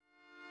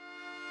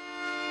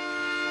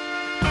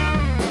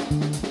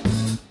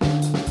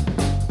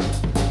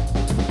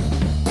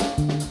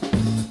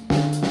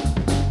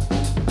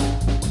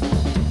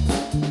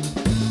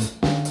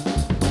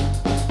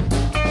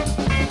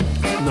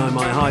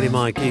Haere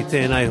mai ki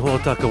tēnei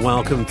hōtaka.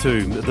 Welcome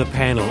to the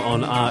panel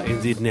on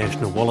RNZ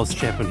National. Wallace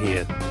Chapman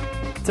here.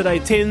 Today,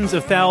 tens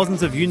of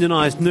thousands of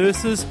unionised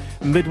nurses,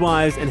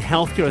 midwives and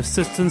healthcare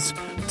assistants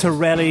to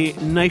rally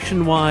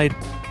nationwide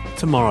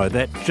tomorrow.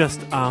 That just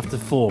after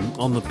 4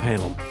 on the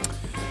panel.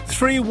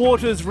 Three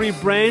Waters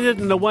rebranded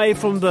and away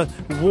from the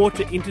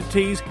water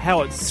entities,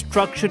 how it's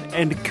structured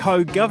and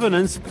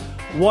co-governance.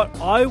 What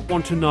I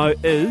want to know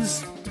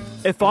is,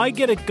 if I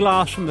get a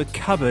glass from the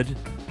cupboard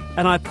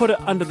and I put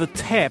it under the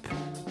tap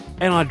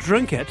and I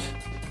drink it,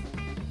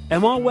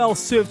 am I well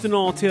served in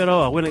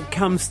Aotearoa when it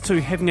comes to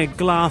having a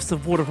glass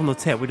of water from the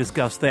tap? We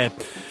discussed that.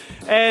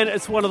 And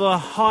it's one of the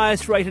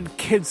highest rated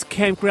kids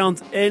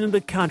campgrounds in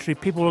the country.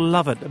 People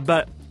love it,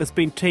 but it's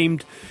been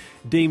deemed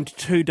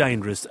too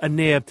dangerous. A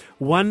near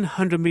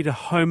 100-metre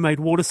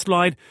homemade water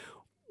slide.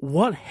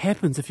 What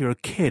happens if you're a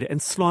kid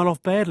and slide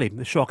off badly?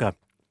 The shocker.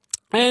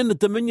 And the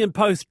Dominion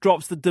Post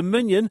drops the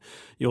Dominion.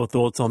 Your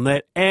thoughts on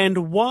that?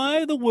 And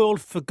why the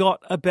world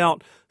forgot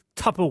about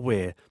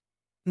Tupperware.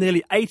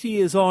 Nearly 80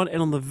 years on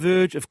and on the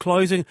verge of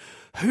closing.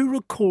 Who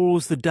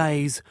recalls the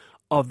days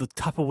of the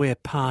Tupperware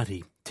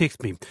party?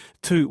 Text me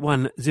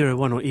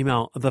 2101 or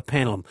email the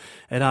panel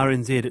at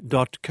rnz.co.nz.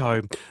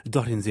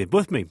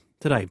 With me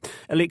today,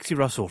 Alexia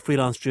Russell,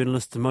 freelance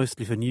journalist,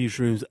 mostly for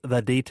Newsroom's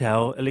The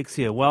Detail.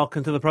 Alexia,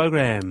 welcome to the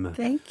program.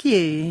 Thank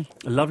you.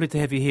 Lovely to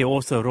have you here.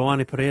 Also,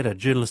 Ruwani Perera,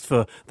 journalist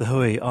for The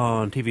Hui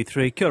on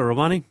TV3. Kia ora,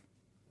 Ruwani.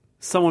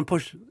 Someone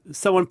push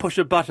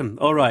a button.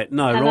 All right.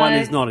 No, Hello.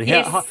 Ruwani's not.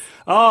 Yes.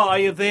 Oh, are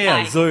you there?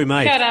 Hi. Zoom,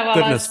 mate. Kia ora,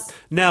 Goodness. Wallace.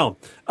 Now,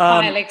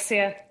 Hi,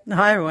 Alexia.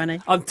 Hi,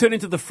 Ruwani. I'm turning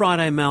to the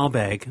Friday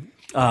Mailbag,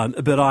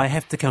 but I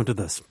have to come to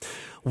this.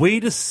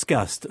 We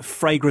discussed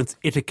fragrance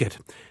etiquette.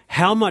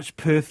 How much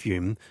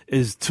perfume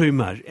is too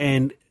much?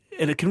 And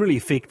it can really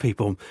affect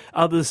people.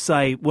 Others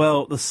say,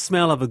 well, the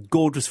smell of a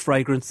gorgeous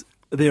fragrance,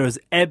 there is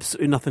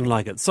absolutely nothing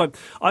like it. So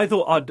I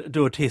thought I'd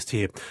do a test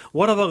here.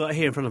 What have I got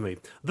here in front of me?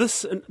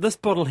 This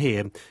bottle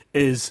here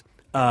is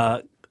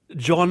I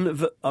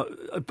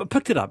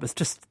picked it up. It's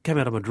just came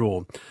out of my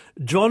drawer.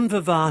 John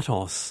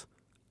Vivatos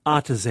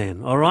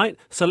Artisan. All right.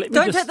 So let me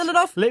Don't take the lid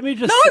off. Let me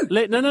just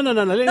No. no.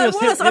 Let me No,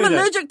 just Wallace, I'm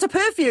allergic to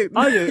perfume.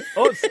 Are you?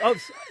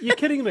 You're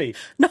kidding me.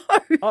 No.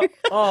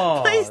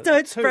 Oh, Please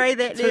don't spray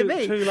that near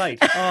me. Too late.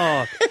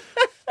 Oh,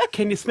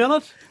 can you smell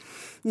it?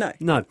 No.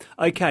 No.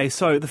 Okay,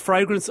 so the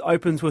fragrance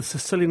opens with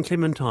Sicilian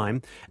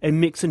clementine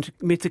and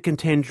Mexican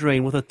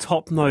tangerine with a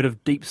top note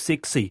of deep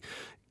sexy.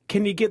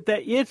 Can you get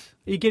that yet?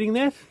 Are you getting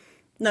that?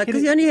 No,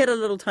 because you only had a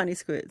little tiny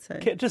squirt. So.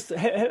 Just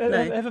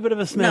have a bit of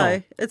a smell.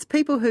 No, it's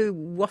people who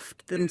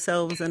waft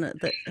themselves in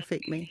it that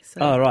affect me. So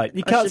Oh, right.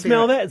 You can't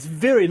smell that? It's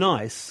very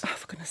nice. Oh,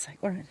 for goodness sake.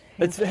 All right.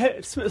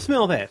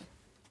 Smell that.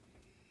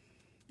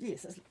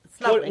 Yes,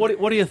 it's lovely.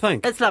 What do you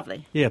think? It's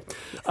lovely. Yeah.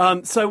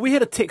 So we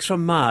had a text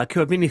from Mark,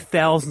 who had many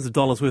thousands of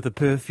dollars worth of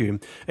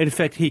perfume. In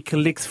fact, he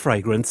collects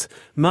fragrance.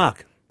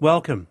 Mark,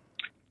 welcome.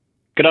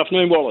 Good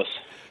afternoon, Wallace.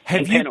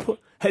 Have you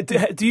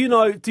do you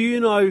know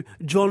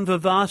John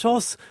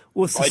Vivatos?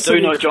 I do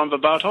know John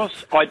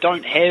Vivatos. I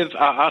don't have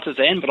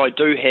Artisan, but I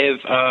do have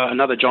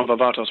another John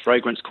Vivatos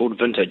fragrance called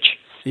Vintage.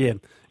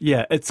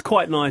 Yeah, it's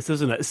quite nice,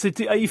 isn't it? So,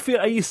 are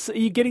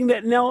you getting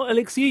that now,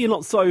 Alexia? You're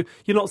not so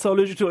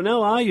allergic to it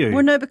now, are you?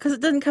 Well, no, because it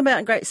didn't come out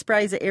in great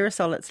sprays of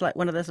aerosol. It's like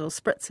one of those little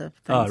spritzer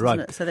things, right.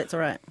 isn't it? So that's all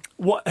right.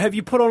 What have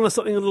you put on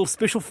something a little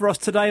special for us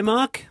today,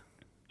 Mark?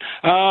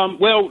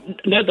 Well,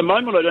 at the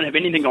moment I don't have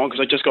anything on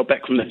because I just got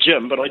back from the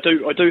gym, but I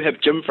do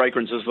have gym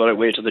fragrances that I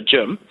wear to the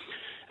gym.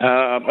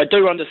 I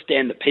do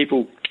understand that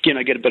people, get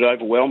a bit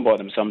overwhelmed by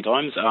them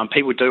sometimes.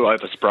 People do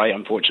overspray,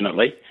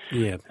 unfortunately.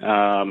 Yeah.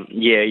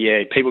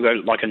 People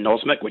go like a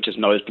nosmic, which is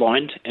nose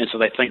blind, and so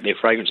they think their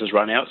fragrances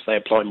run out, so they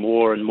apply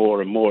more and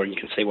more and more, and you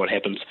can see what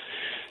happens.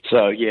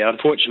 So, yeah,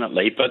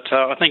 unfortunately. But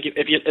I think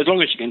as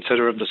long as you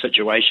consider the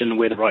situation,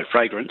 wear the right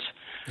fragrance.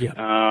 Yeah.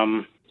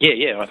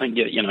 I think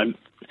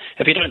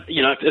if you don't,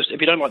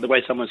 if you don't like the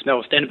way someone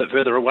smells, stand a bit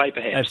further away,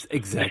 perhaps.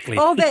 Exactly.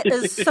 Oh, that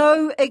is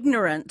so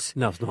ignorant.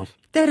 No, it's not.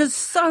 That is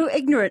so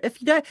ignorant. If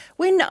you don't,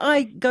 when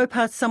I go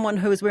past someone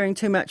who is wearing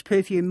too much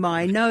perfume,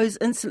 my nose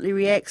instantly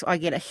reacts. I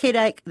get a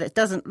headache that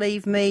doesn't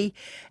leave me,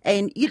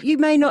 and you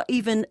may not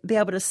even be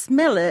able to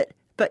smell it,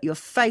 but your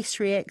face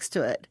reacts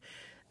to it.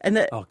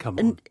 And Oh, come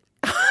on.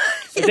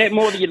 Is that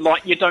more that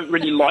you don't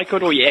really like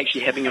it, or you're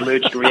actually having an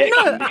allergic reaction?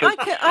 No,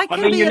 I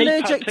can be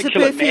allergic to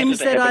perfumes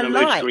that I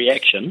like.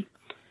 Reaction.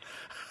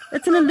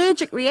 It's an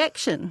allergic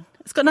reaction.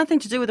 It's got nothing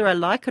to do whether I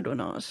like it or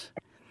not.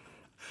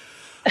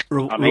 Let's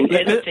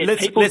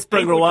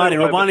bring Ruwani.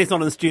 Ruwani's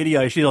not in the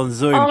studio; she's on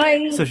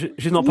Zoom, so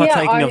she's not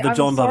partaking of the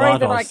John Vivatos. I'm sorry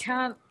that I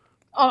can't.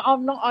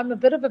 I'm not. I'm a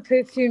bit of a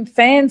perfume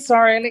fan.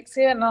 Sorry,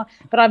 Alexia,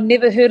 but I've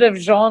never heard of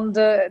Jean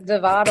de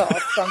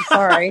Vivatos. I'm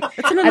sorry.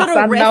 It's in a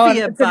little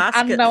raffia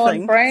basket an unknown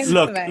thing. brand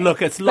to me.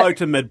 Look, it's low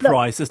to mid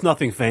price. It's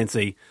nothing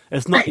fancy.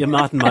 It's not your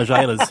Martin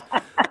Margiela's.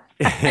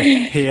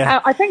 Yeah.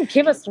 I think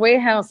Chemist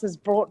Warehouse has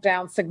brought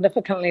down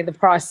significantly the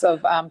price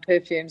of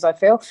perfumes, I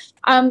feel.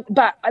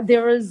 But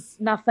there is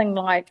nothing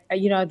like,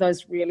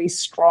 those really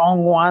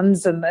strong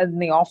ones in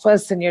the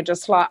office, and you're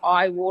just like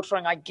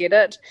eye-watering. I get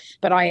it,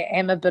 but I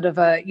am a bit of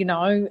a,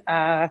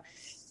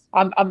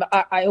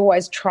 I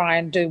always try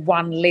and do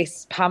one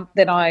less pump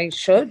than I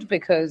should,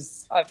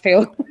 because I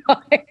feel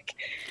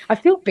I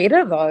feel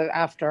better though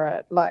after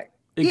it. Like,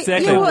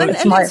 Exactly. Yeah, well,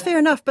 and that's fair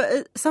enough,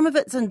 but some of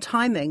it's in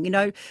timing.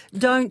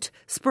 Don't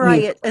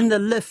spray it in the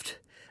lift.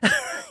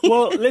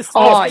 Well, let's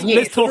talk to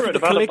the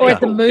collector. Or at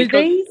the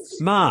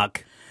movies.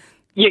 Mark.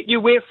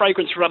 You wear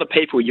fragrance for other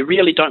people. You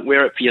really don't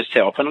wear it for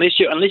yourself, unless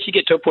you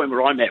get to a point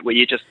where I'm at, where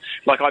you just,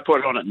 like, I put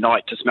it on at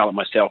night to smell it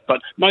myself.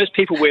 But most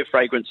people wear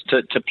fragrance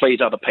to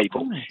please other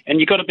people, and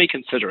you've got to be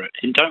considerate.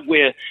 And don't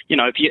wear,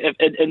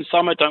 in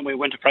summer, don't wear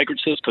winter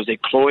fragrances because they're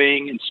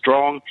cloying and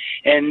strong.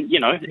 And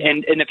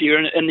and if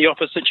you're in the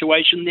office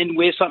situation, then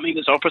wear something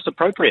that's office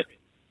appropriate.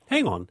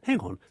 Hang on.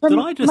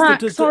 Mark,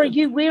 sorry,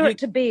 you wear it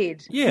to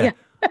bed. Yeah.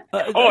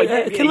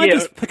 Can I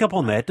just pick up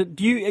on that?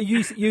 Do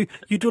you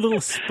do a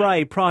little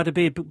spray prior to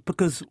bed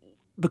because of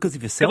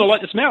yourself? Because I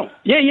like the smell.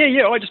 Yeah.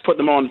 I just put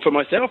them on for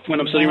myself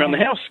when I'm sitting around the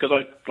house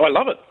because I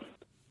love it.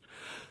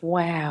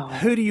 Wow.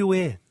 Who do you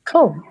wear?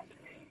 Cool.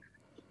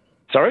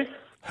 Sorry?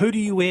 Who do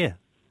you wear?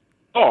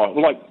 Oh,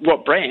 like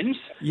what brands?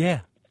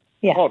 Yeah.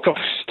 Oh gosh,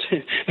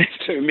 there's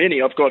too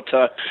many. I've got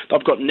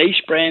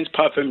niche brands,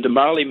 Parfum de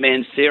Marly,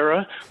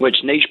 Mancera, which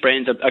niche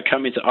brands are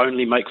coming to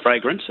only make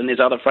fragrance, and there's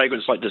other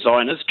fragrance like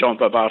designers. John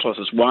Barbatos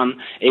is one,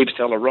 Yves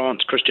Saint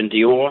Laurent, Christian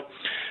Dior.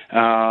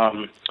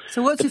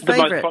 So what's your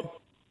favourite?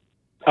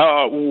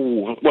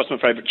 What's my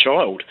favourite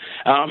child?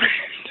 I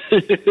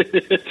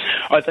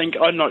think,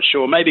 I'm not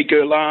sure. Maybe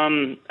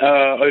Guerlain,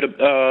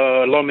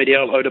 L'Homme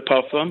Eau de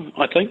Parfum,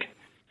 I think.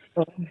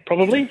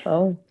 Probably.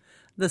 Oh.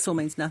 This all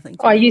means nothing.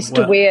 I used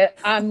to wear,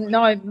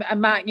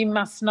 Mark, you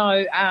must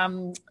know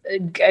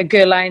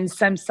Guerlain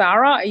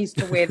Samsara. I used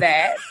to wear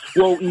that.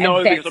 Well,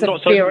 no, because I'm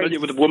not so familiar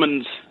with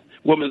women's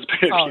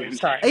perfume. Oh,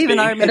 sorry. Even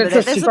I remember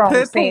that. That's a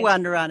purple scent.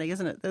 one, Ruwani,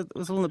 isn't it? It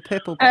was all in the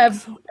purple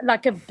box.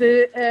 Like a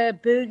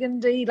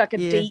burgundy, like a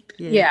deep.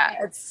 Yeah,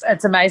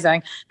 it's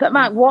amazing. But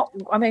Mark,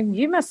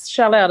 you must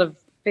shell out a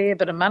fair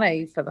bit of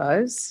money for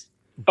those.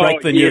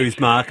 Break the news,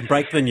 Mark.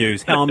 Break the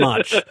news. How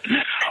much?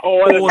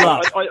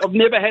 I've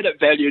never had it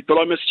valued, but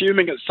I'm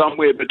assuming it's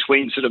somewhere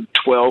between sort of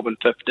 12 and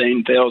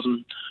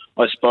 15,000,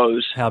 I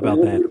suppose. How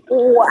about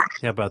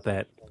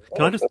that?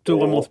 Can I just do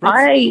one more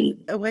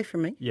spritz? Away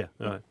from me. Yeah.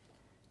 All right.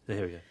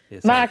 There we go.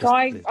 Yes, Mark,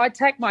 I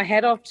take my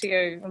hat off to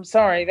you. I'm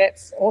sorry.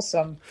 That's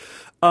awesome.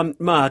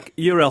 Mark,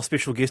 you're our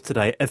special guest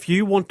today. If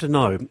you want to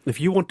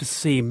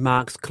see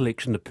Mark's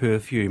collection of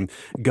perfume,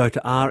 go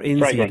to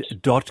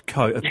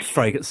rnz.co.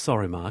 Fragrance.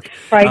 Sorry, Mark.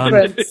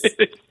 Fragrance.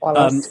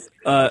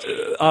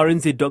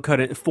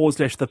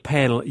 rnz.co/the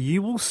panel.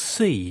 You will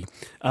see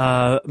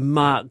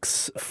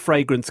Mark's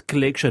fragrance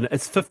collection.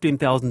 It's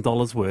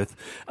 $15,000 worth,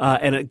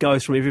 and it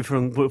goes from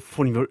everything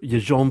from your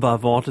Jean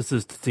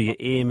Barbatos to your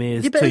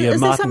Hermes to your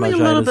Martin Margiela's. Is there something a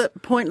little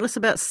bit pointless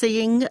about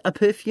seeing a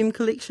perfume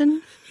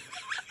collection?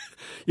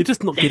 You're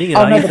just not getting it,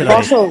 are you,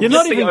 today? You're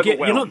not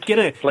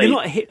getting it.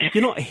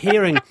 You're not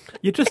hearing.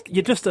 You're just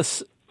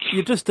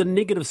a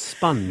negative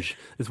sponge,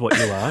 is what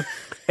you are.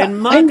 And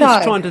Mark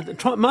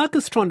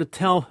is trying to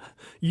tell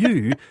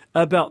you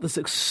about this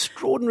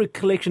extraordinary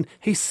collection.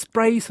 He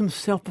sprays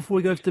himself before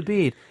he goes to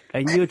bed,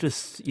 and you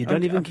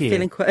don't even care.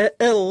 Feeling quite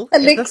ill.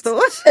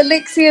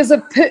 Alexia's a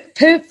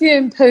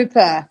perfume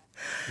pooper.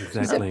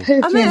 Exactly.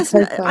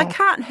 I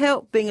can't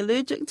help being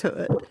allergic to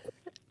it.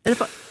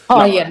 Sorry.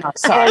 Oh,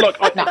 look,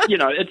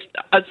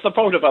 it's the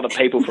fault of other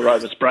people for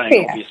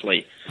overspraying,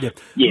 obviously. Yeah.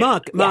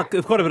 Mark,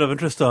 I've quite a bit of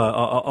interest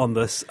on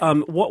this.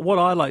 What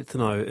I like to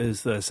know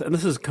is this, and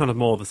this is kind of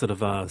more of a sort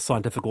of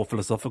scientific or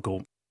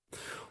philosophical.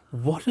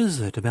 What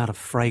is it about a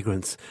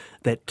fragrance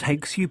that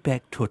takes you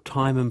back to a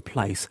time and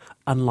place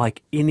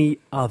unlike any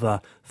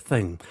other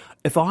thing?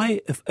 If I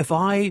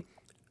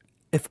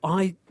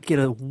get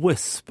a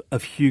wisp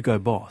of Hugo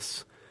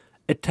Boss,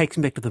 it takes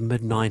me back to the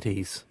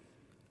mid-90s.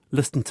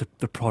 Listen to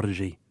The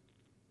Prodigy.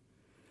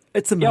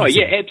 It's amazing. Oh,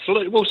 yeah,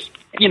 absolutely. Well,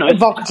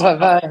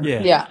 evocative.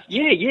 Yeah,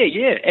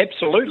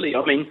 absolutely.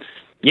 I mean,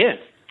 yeah.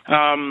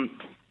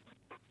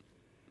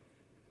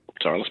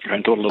 Sorry, let's try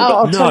and talk a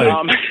little bit.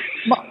 No.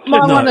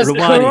 My one is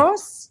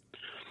Puros.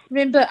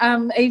 Remember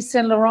Yves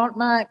Saint Laurent,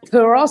 Mark?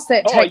 Puros,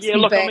 that takes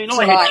me back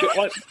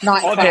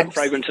I've had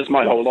fragrances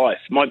my whole life.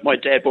 My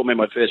dad bought me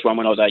my first one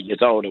when I was 8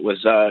 years old. It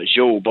was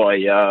Jules by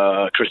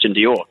Christian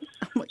Dior.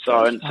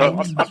 I've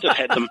just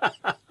had them.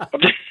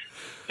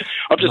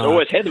 I've just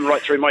always had them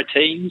right through my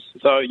teens.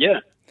 So,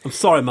 yeah. I'm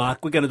sorry,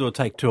 Mark. We're going to do a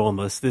take two on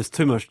this. There's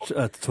too much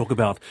to talk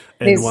about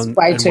in There's one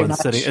way too much.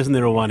 sitting, isn't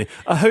there, Ruwani?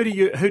 Who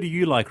do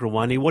you like,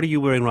 Ruwani? What are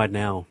you wearing right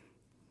now?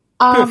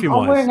 I'm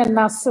wearing a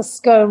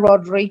Narcisco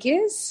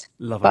Rodriguez.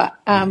 Love it. But,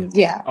 I'm a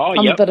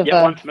bit of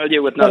I'm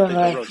familiar with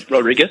Narcisco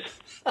Rodriguez.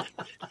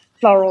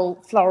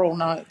 Floral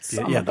notes.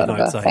 Yeah, the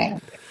notes.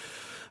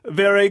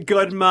 Very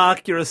good,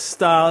 Mark. You're a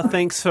star.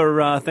 Thanks for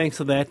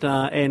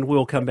that, and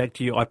we'll come back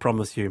to you. I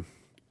promise you.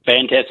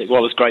 Fantastic.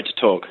 Well, it's great to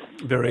talk.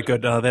 Very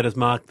good. That is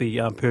Mark,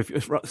 the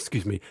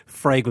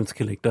fragrance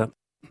collector.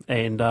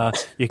 And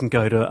you can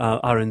go to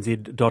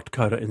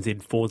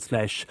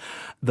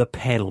rnz.co.nz/the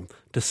panel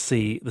to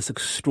see this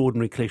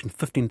extraordinary collection,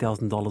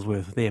 $15,000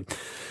 worth there.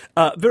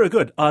 Very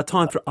good.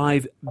 Time for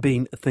I've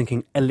Been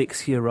Thinking.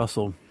 Alexia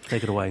Russell,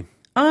 take it away.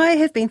 I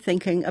have been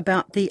thinking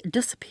about the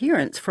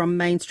disappearance from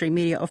mainstream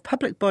media of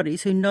public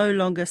bodies who no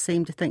longer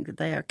seem to think that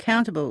they are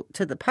accountable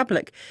to the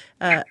public.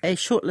 A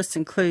shortlist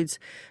includes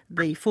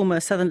the former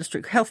Southern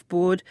District Health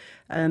Board,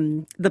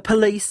 the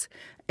police,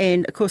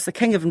 and, of course, the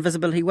king of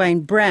invisibility,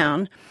 Wayne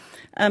Brown.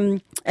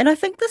 And I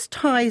think this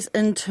ties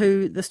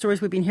into the stories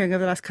we've been hearing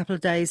over the last couple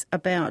of days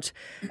about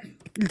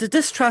the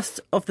distrust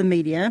of the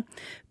media,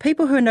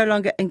 people who are no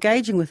longer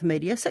engaging with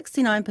media.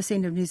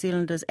 69% of New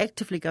Zealanders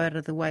actively go out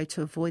of the way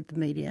to avoid the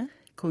media,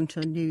 according to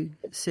a new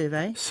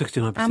survey.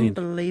 69%.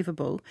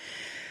 Unbelievable.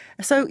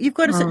 So you've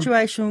got a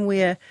situation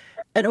where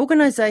an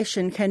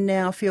organisation can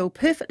now feel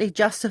perfectly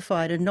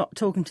justified in not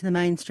talking to the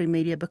mainstream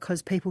media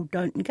because people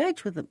don't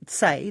engage with them,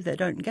 say they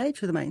don't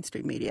engage with the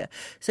mainstream media.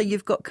 So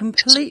you've got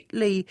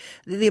completely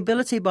the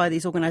ability by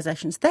these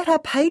organisations that are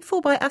paid for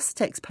by us,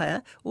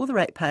 taxpayer or the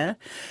ratepayer,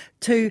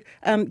 to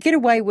get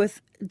away with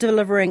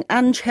delivering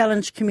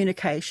unchallenged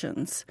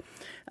communications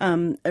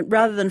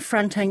rather than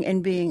fronting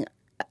and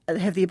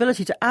have the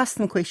ability to ask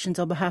them questions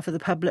on behalf of the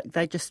public.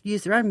 They just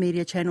use their own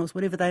media channels,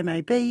 whatever they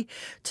may be,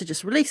 to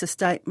just release a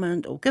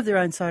statement or give their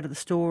own side of the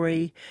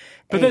story.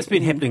 But that's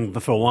been happening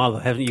for a while,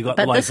 haven't you? You've got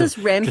but the likes this is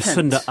of rampant.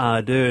 Jacinda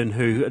Ardern,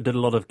 who did a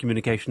lot of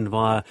communication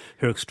via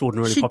her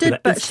extraordinarily popular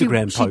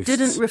Instagram posts. She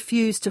didn't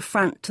refuse to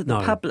front to the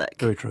public.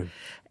 Very true.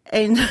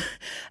 And,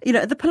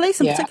 the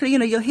police in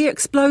particular, you'll hear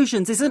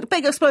explosions. There's a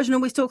big explosion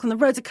and we talk and the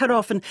roads are cut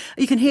off and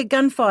you can hear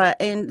gunfire,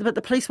 but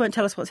the police won't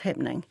tell us what's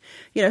happening.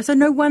 So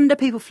no wonder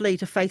people flee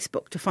to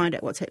Facebook to find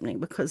out what's happening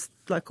because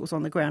locals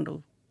on the ground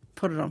will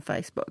put it on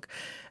Facebook.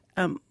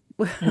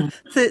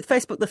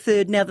 Facebook,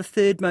 the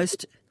third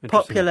most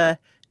popular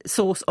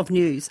source of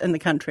news in the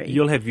country.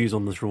 You'll have views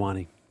on this,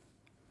 Ruwani.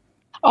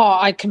 Oh,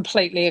 I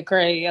completely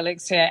agree,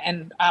 Alexia,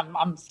 and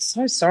I'm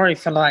so sorry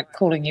for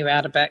calling you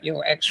out about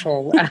your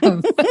actual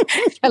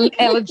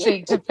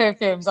allergy to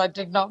perfumes. I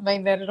did not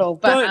mean that at all.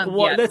 But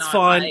that's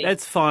fine.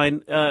 That's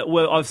fine.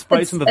 Well, I've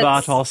sprayed some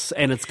Vivatos,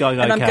 and it's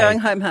going okay. And I'm going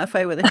home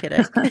halfway with a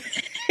headache.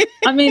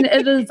 I mean,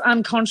 it is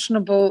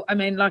unconscionable. I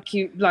mean, like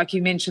you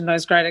mentioned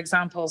those great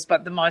examples,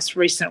 but the most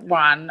recent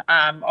one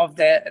of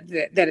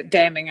that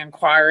damning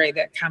inquiry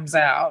that comes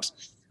out.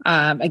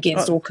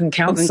 Against Auckland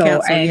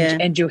Council,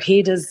 and your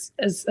head is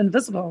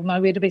invisible,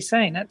 nowhere to be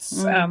seen.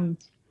 It's I know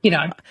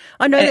that,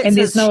 and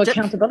there's no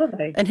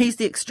accountability. And he's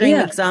the extreme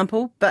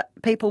example, but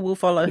people will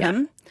follow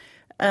him.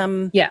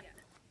 And who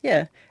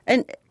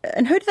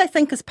do they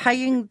think is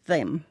paying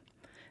them?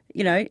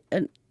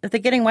 And if they're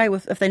getting away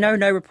with, if they know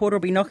no reporter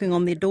will be knocking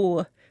on their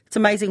door, it's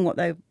amazing what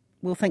they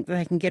will think that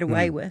they can get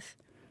away with.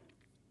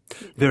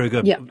 Very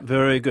good,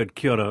 very good.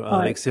 Kia ora,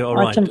 Alexia. All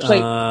right.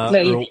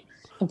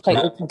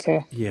 Completely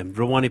concur. Yeah,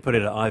 Ruwani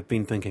Perera, I've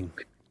been thinking.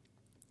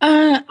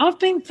 I've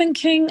been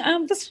thinking,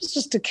 this was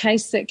just a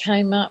case that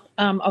came up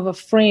of a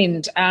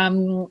friend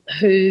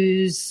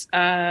who's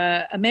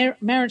a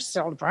marriage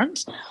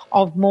celebrant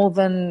of more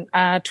than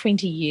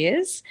 20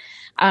 years.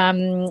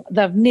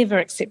 They've never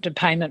accepted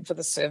payment for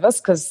the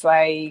service because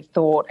they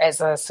thought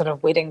as a sort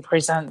of wedding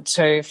present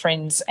to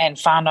friends and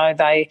whānau,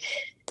 they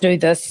do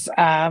this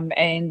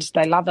and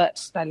they love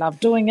it. They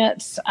love doing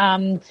it.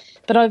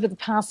 But over the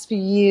past few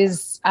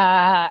years,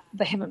 there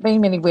haven't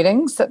been many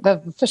weddings that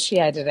they've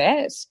officiated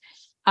at.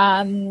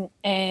 And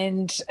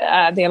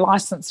their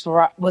licence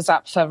was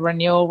up for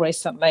renewal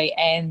recently,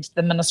 and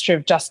the Ministry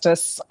of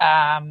Justice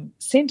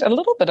sent a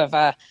little bit of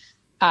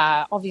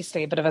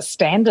obviously a bit of a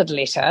standard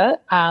letter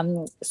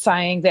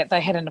saying that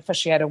they hadn't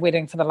officiated a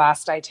wedding for the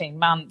last 18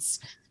 months.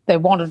 They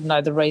wanted to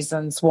know the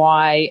reasons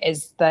why,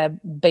 as there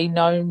be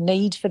no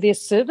need for their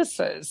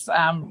services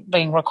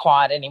being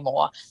required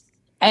anymore.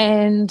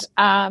 And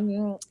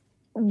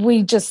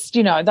we just,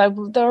 they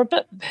were a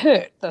bit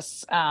hurt,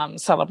 this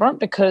celebrant,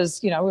 because,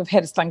 we've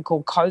had this thing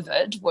called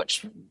COVID,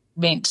 which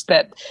meant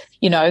that,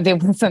 there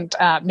wasn't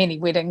many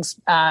weddings,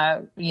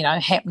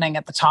 happening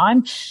at the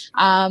time.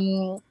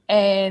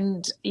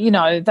 And,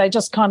 they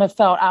just kind of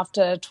felt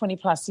after 20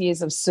 plus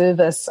years of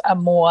service a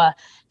more,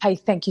 hey,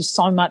 thank you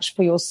so much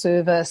for your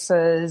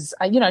services,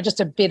 just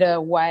a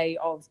better way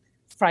of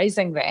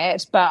phrasing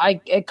that.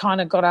 But it kind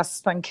of got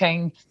us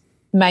thinking,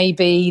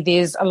 maybe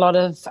there's a lot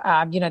of,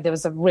 there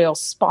was a real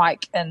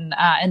spike in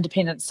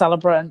independent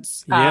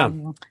celebrants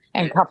and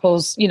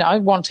couples,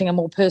 wanting a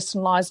more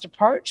personalised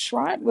approach,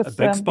 right? With a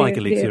big spike,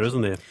 Alexia,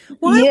 isn't there?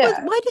 Why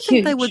do you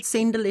think they would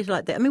send a letter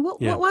like that? I mean,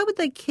 why would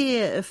they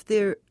care if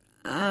they're,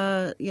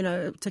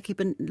 to keep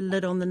a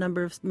lid on the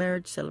number of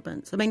marriage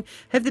celebrants? I mean,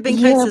 have there been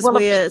cases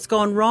where it's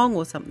gone wrong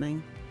or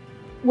something?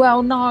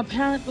 Well, no,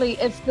 apparently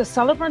if the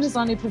celebrant has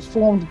only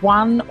performed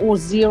 1 or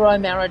 0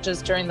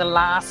 marriages during the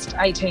last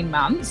 18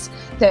 months,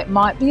 that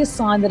might be a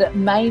sign that it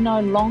may no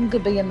longer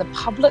be in the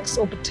public's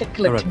or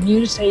particular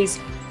community's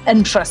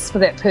interest for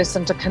that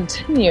person to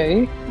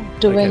continue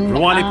doing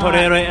Ruwani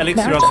Perera, Alexia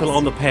marriages. Russell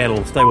on the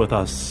panel. Stay with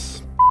us.